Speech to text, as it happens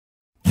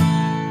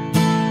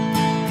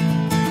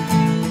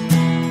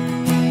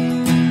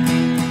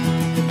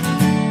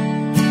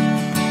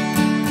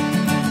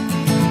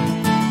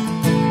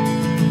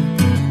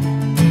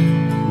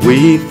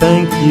We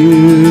thank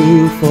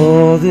you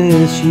for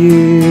this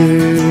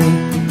year.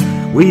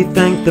 We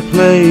thank the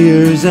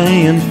players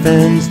and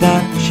fans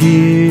that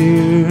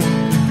cheer.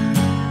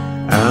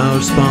 Our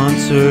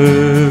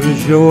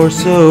sponsors, you're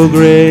so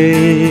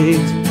great.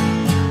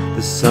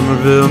 The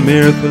Summerville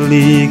Miracle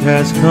League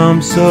has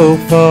come so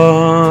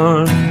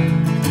far.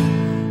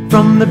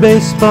 From the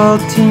baseball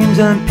teams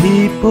and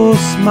people's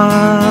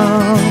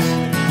smiles,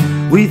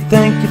 we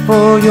thank you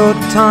for your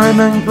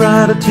time and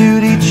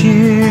gratitude each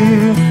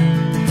year.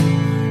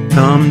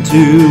 Come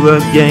to a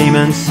game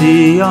and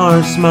see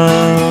our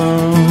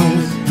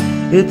smiles.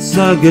 It's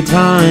a good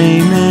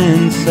time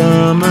in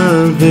Summerville.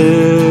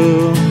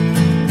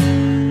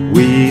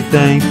 We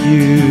thank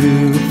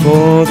you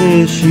for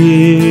this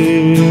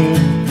year.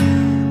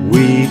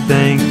 We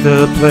thank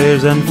the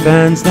players and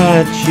fans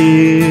that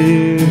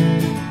cheer.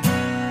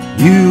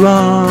 You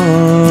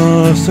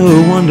are so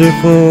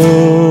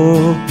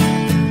wonderful.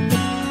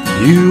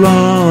 You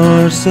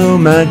are so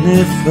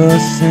magnificent.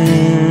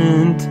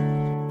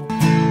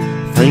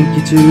 Thank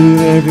you to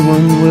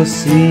everyone. We'll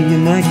see you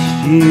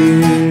next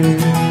year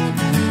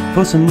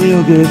for some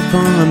real good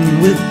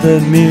fun with the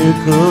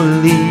Miracle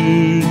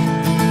League.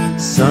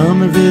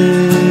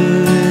 Summerville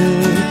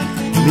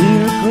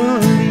Miracle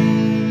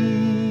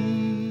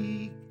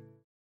League.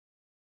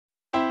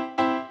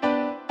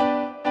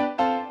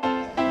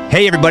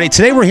 Hey everybody,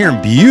 today we're here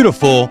in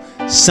beautiful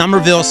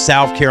Summerville,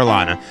 South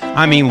Carolina.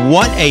 I mean,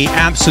 what a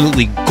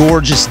absolutely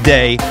gorgeous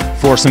day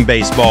for some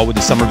baseball with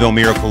the Summerville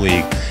Miracle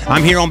League.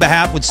 I'm here on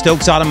behalf with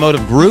Stokes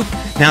Automotive Group.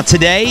 Now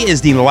today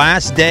is the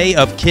last day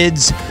of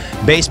kids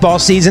baseball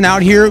season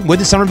out here with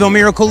the Summerville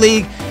Miracle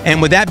League.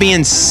 And with that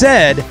being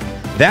said,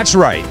 that's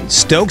right,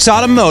 Stokes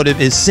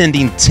Automotive is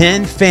sending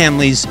 10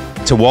 families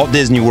to Walt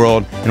Disney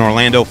World in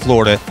Orlando,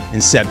 Florida in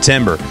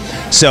September.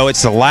 So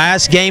it's the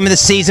last game of the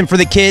season for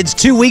the kids.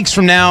 2 weeks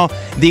from now,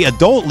 the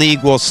adult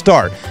league will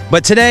start.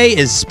 But today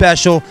is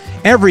special.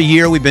 Every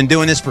year, we've been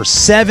doing this for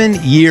 7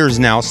 years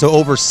now. So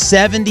over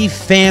 70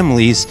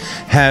 families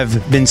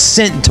have been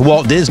sent to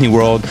Walt Disney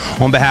World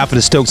on behalf of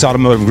the Stokes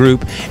Automotive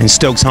Group and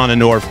Stokes Honda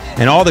North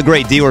and all the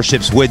great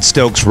dealerships with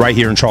Stokes right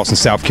here in Charleston,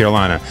 South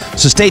Carolina.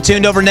 So stay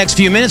tuned over the next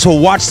few minutes.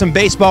 We'll watch some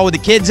baseball with the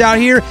kids out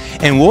here,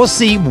 and we'll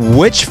see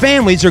which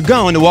families are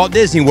going to Walt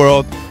Disney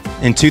World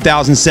in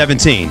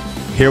 2017.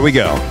 Here we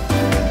go.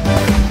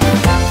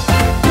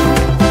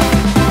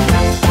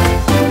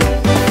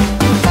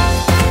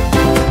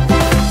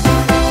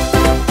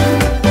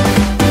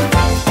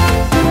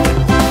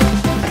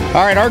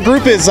 All right, our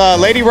group is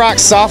Lady Rock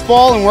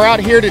Softball, and we're out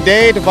here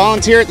today to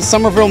volunteer at the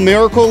Summerville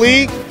Miracle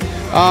League.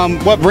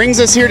 What brings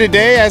us here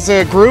today as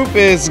a group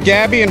is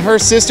Gabby and her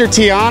sister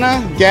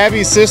Tiana.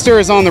 Gabby's sister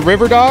is on the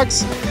River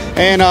Dogs.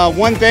 And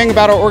one thing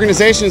about our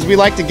organization is we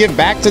like to give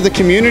back to the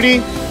community.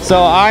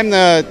 So I'm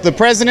the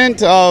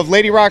president of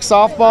Lady Rock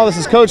Softball. This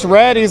is Coach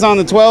Red. He's on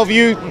the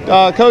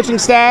 12U coaching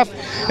staff.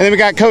 And then we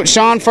got Coach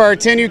Sean for our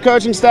 10U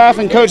coaching staff,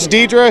 and Coach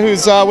Deidre,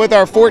 who's with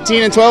our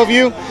 14 and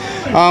 12U.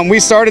 We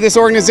started this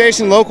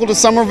organization local to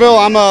Summerville.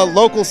 I'm a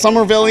local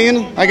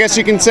Summervillian, I guess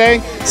you can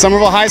say,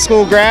 Summerville High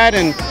School grad,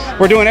 and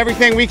we're doing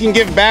everything we can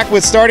give back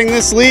with starting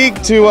this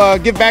league to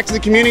give back to the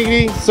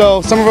community.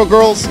 So Summerville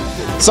Girls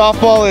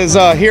Softball is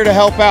here to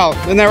help out.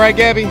 Isn't that right,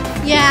 Gabby?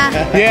 Yeah.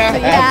 Yeah?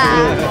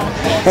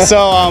 Yeah.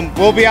 So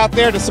we'll be out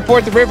there to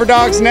support the River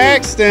Dogs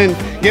next and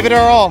give it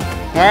our all.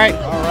 All right?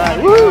 All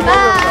right. Woo.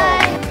 Bye.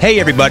 Hey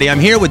everybody,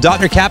 I'm here with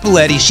Dr.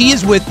 Capoletti. She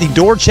is with the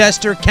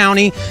Dorchester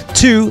County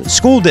 2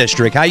 School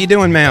District. How you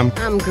doing, ma'am?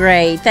 I'm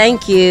great,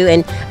 thank you,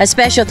 and a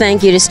special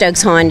thank you to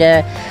Stokes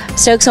Honda.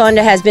 Stokes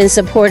Honda has been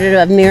supportive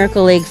of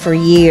Miracle League for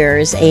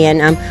years,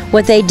 and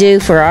what they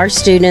do for our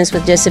students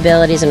with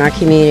disabilities in our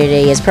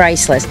community is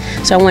priceless.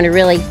 So I want to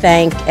really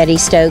thank Eddie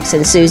Stokes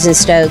and Susan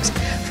Stokes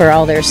for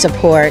all their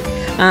support.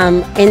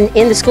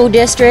 In the school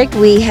district,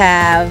 we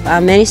have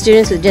many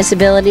students with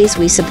disabilities.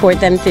 We support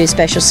them through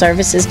Special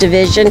Services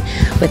Division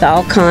with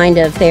all kind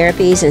of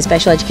therapies and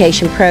special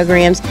education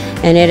programs,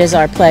 and it is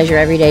our pleasure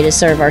every day to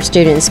serve our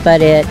students.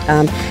 But it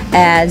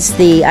adds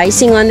the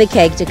icing on the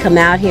cake to come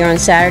out here on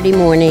Saturday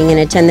morning and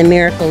attend the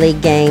Miracle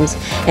League games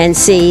and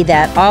see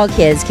that all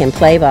kids can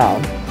play ball.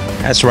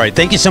 That's right.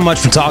 Thank you so much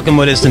for talking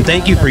with us, and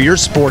thank you for your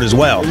support as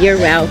well. You're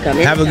welcome.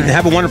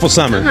 Have a wonderful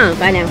summer.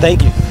 Bye now.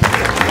 Thank you.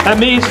 That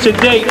means to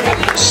date,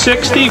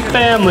 60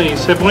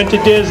 families have went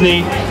to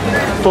Disney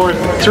for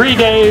 3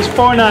 days,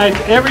 4 nights,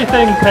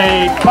 everything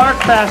paid, park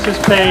passes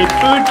paid,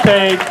 food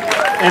paid,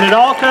 and it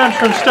all comes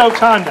from Stokes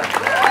Honda.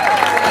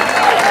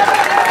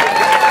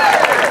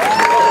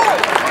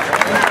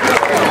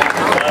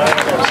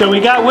 So we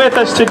got with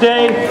us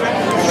today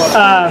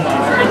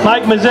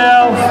Mike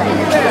Mazzell,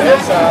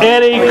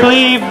 Eddie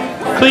Cleve.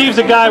 Cleve's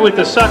the guy with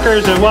the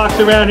suckers that walks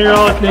around here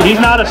all the time.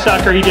 He's not a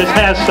sucker, he just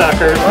has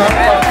suckers.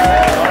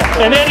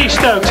 And Eddie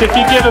Stokes, if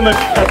you give him a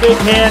big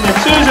hand, and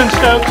Susan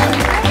Stokes.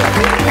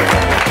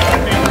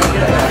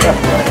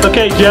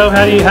 Okay, Joe,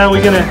 how are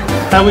we gonna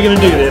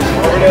do this?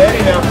 Over to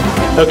Eddie now.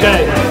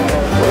 Okay.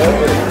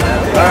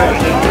 All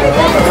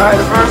right.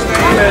 The first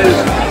name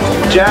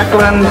is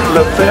Jacqueline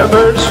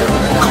Lefebvre.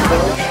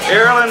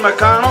 Carolyn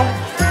McConnell.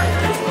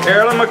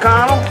 Carolyn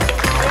McConnell.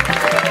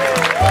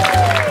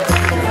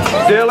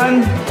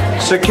 Dylan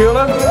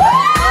Secula.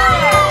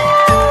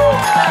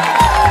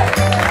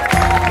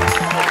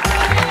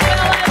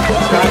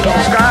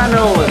 Sky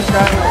Nolan.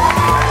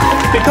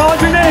 If you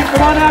called your name,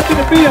 come on out to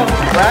the field.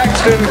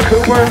 Braxton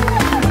Cooper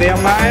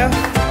Nehemiah.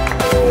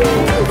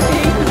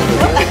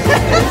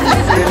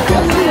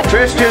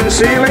 Tristan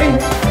Seeley.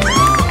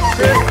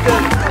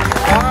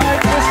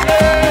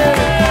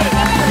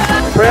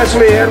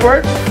 Presley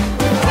Edwards.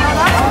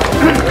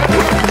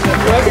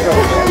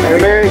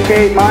 And Mary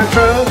Kate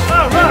Montrose.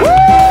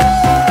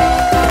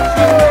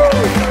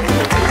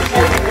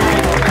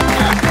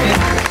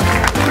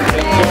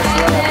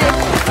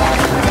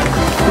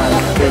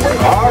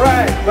 All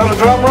right, little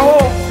drum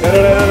roll.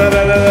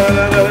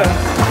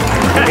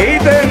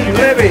 Ethan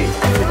Libby.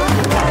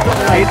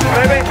 Ethan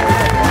Libby.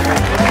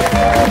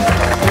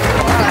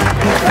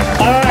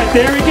 All right,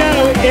 there we go.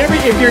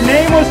 If your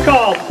name was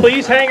called,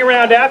 please hang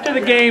around after the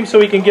game so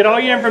we can get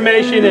all your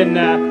information and.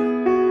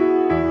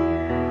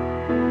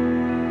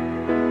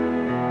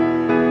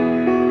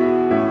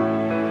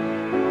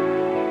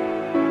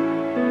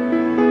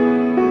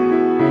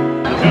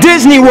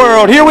 Disney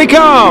World, here we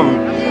come!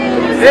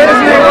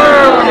 Disney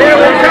World, here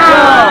we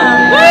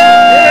come!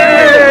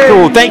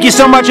 Cool, thank you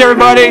so much,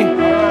 everybody.